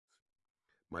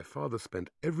My father spent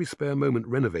every spare moment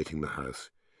renovating the house.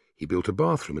 He built a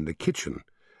bathroom and a kitchen,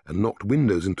 and knocked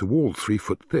windows into walls 3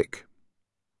 foot thick.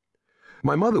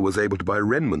 My mother was able to buy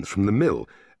Renmonds from the mill,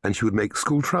 and she would make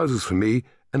school trousers for me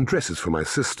and dresses for my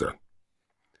sister.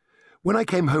 When I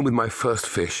came home with my first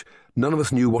fish, none of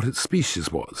us knew what its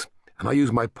species was, and I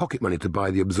used my pocket money to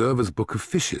buy the Observer's Book of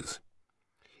Fishes.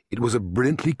 It was a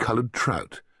brilliantly coloured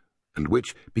trout, and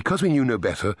which, because we knew no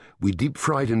better, we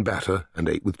deep-fried in batter and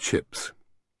ate with chips.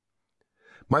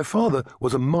 My father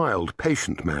was a mild,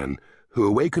 patient man who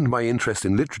awakened my interest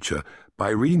in literature by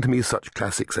reading to me such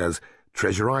classics as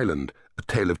Treasure Island, A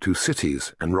Tale of Two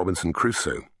Cities, and Robinson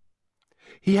Crusoe.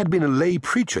 He had been a lay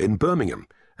preacher in Birmingham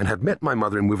and had met my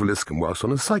mother in Wiveliscombe whilst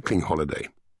on a cycling holiday.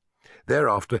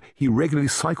 Thereafter, he regularly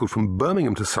cycled from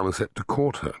Birmingham to Somerset to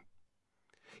court her.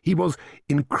 He was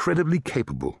incredibly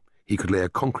capable. He could lay a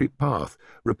concrete path,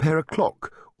 repair a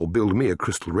clock, or build me a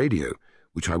crystal radio,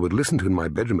 which I would listen to in my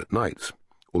bedroom at nights,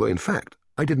 although in fact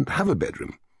I didn't have a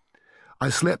bedroom. I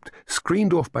slept,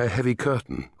 screened off by a heavy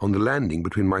curtain, on the landing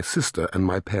between my sister and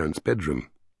my parents' bedroom.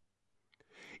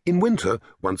 In winter,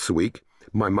 once a week,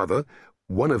 my mother,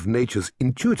 one of nature's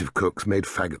intuitive cooks, made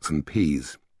faggots and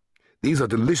peas. These are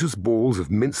delicious balls of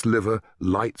minced liver,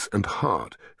 lights and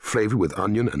heart, flavoured with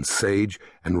onion and sage,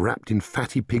 and wrapped in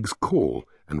fatty pig's caul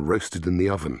and roasted in the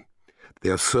oven. They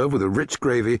are served with a rich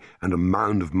gravy and a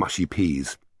mound of mushy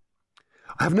peas.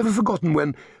 I have never forgotten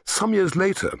when, some years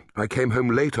later, I came home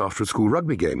late after a school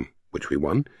rugby game, which we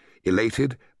won,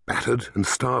 elated, battered and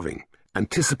starving,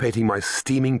 anticipating my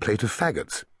steaming plate of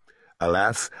faggots.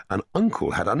 Alas, an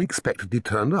uncle had unexpectedly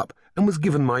turned up and was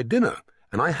given my dinner,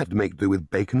 and I had to make do with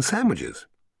bacon sandwiches.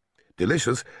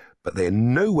 Delicious, but they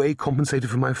in no way compensated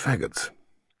for my faggots.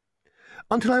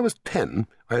 Until I was 10,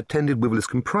 I attended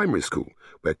Wiveliscombe Primary School,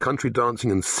 where country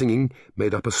dancing and singing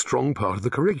made up a strong part of the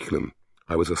curriculum.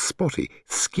 I was a spotty,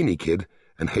 skinny kid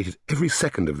and hated every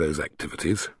second of those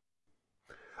activities.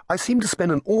 I seemed to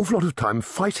spend an awful lot of time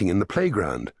fighting in the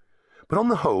playground, but on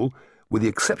the whole, with the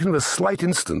exception of a slight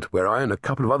incident where I and a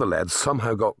couple of other lads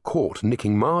somehow got caught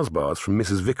nicking Mars bars from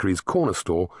Mrs. Vickery's corner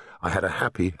store, I had a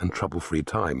happy and trouble-free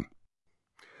time.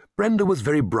 Brenda was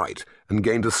very bright and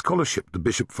gained a scholarship to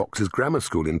Bishop Fox's Grammar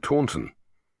School in Taunton.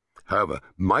 However,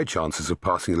 my chances of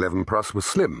passing 11 plus were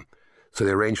slim, so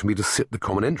they arranged for me to sit the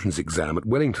Common Entrance exam at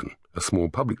Wellington, a small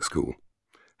public school.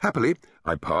 Happily,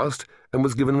 I passed and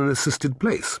was given an assisted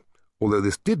place, although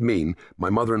this did mean my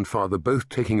mother and father both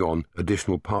taking on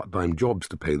additional part-time jobs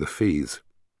to pay the fees.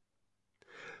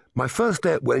 My first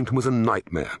day at Wellington was a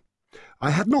nightmare. I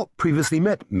had not previously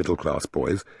met middle-class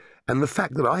boys, and the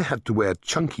fact that I had to wear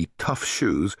chunky, tough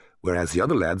shoes, whereas the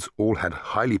other lads all had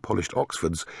highly polished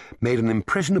Oxfords, made an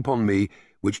impression upon me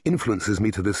which influences me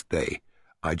to this day.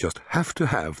 I just have to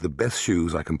have the best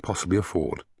shoes I can possibly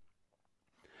afford.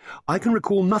 I can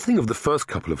recall nothing of the first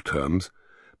couple of terms,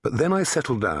 but then I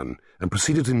settled down and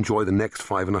proceeded to enjoy the next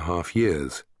 5.5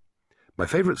 years. My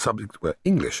favourite subjects were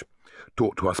English,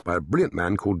 taught to us by a brilliant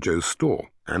man called Joe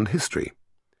Storr, and history.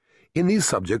 In these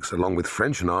subjects, along with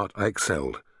French and art, I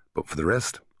excelled, but for the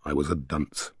rest, I was a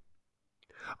dunce.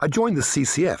 I joined the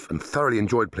CCF and thoroughly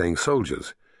enjoyed playing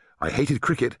soldiers. I hated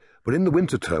cricket, but in the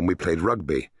winter term we played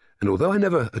rugby, and although I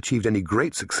never achieved any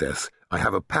great success, I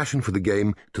have a passion for the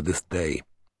game to this day.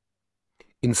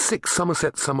 In 6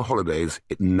 Somerset summer holidays,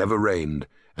 it never rained,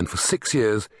 and for 6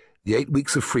 years, the 8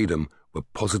 weeks of freedom were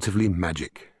positively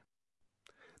magic.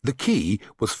 The key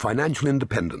was financial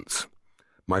independence.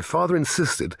 My father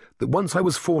insisted that once I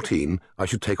was 14, I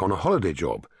should take on a holiday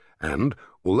job, and,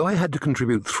 although I had to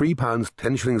contribute £3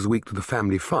 10 shillings a week to the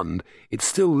family fund, it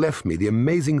still left me the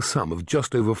amazing sum of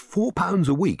just over £4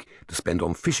 a week to spend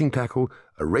on fishing tackle,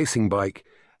 a racing bike,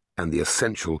 and the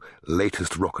essential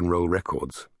latest rock and roll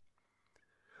records.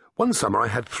 One summer I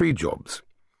had 3 jobs.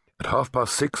 At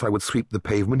 6:30 I would sweep the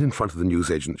pavement in front of the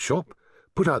newsagent's shop,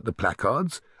 put out the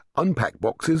placards, unpack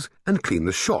boxes, and clean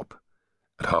the shop.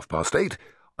 At 8:30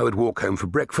 I would walk home for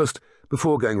breakfast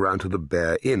before going round to the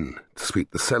Bear Inn to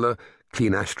sweep the cellar,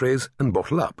 clean ashtrays, and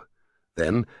bottle up.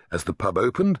 Then, as the pub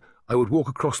opened, I would walk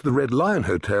across to the Red Lion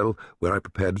Hotel, where I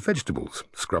prepared vegetables,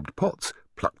 scrubbed pots,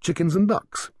 plucked chickens and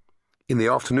ducks. In the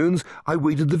afternoons I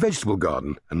weeded the vegetable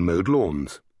garden and mowed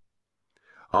lawns.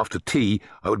 After tea,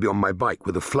 I would be on my bike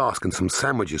with a flask and some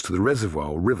sandwiches to the reservoir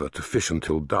or river to fish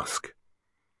until dusk.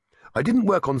 I didn't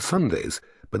work on Sundays,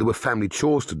 but there were family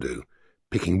chores to do,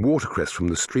 picking watercress from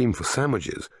the stream for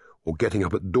sandwiches, or getting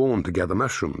up at dawn to gather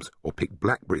mushrooms, or pick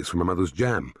blackberries for my mother's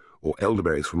jam, or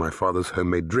elderberries for my father's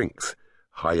homemade drinks,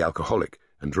 high alcoholic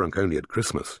and drunk only at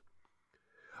Christmas.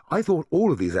 I thought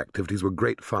all of these activities were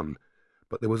great fun,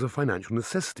 but there was a financial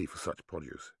necessity for such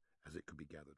produce, as it could be gathered.